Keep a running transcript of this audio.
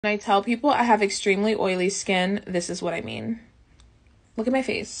When I tell people I have extremely oily skin, this is what I mean. Look at my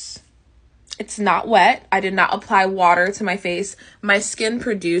face. It's not wet. I did not apply water to my face. My skin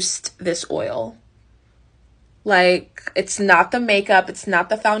produced this oil. Like, it's not the makeup. It's not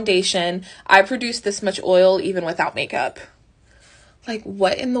the foundation. I produced this much oil even without makeup. Like,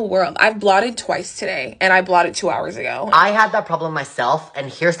 what in the world? I've blotted twice today, and I blotted 2 hours ago. I had that problem myself, and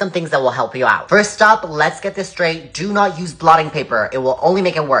here's some things that will help you out. First up, let's get this straight. Do not use blotting paper. It will only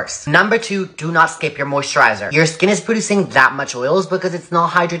make it worse. Number 2, do not skip your moisturizer. Your skin is producing that much oils because it's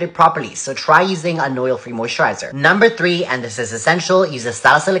not hydrated properly, so try using an oil-free moisturizer. Number 3, and this is essential, use a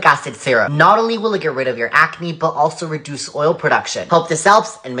salicylic acid serum. Not only will it get rid of your acne, but also reduce oil production. Hope this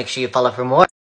helps, and make sure you follow for more.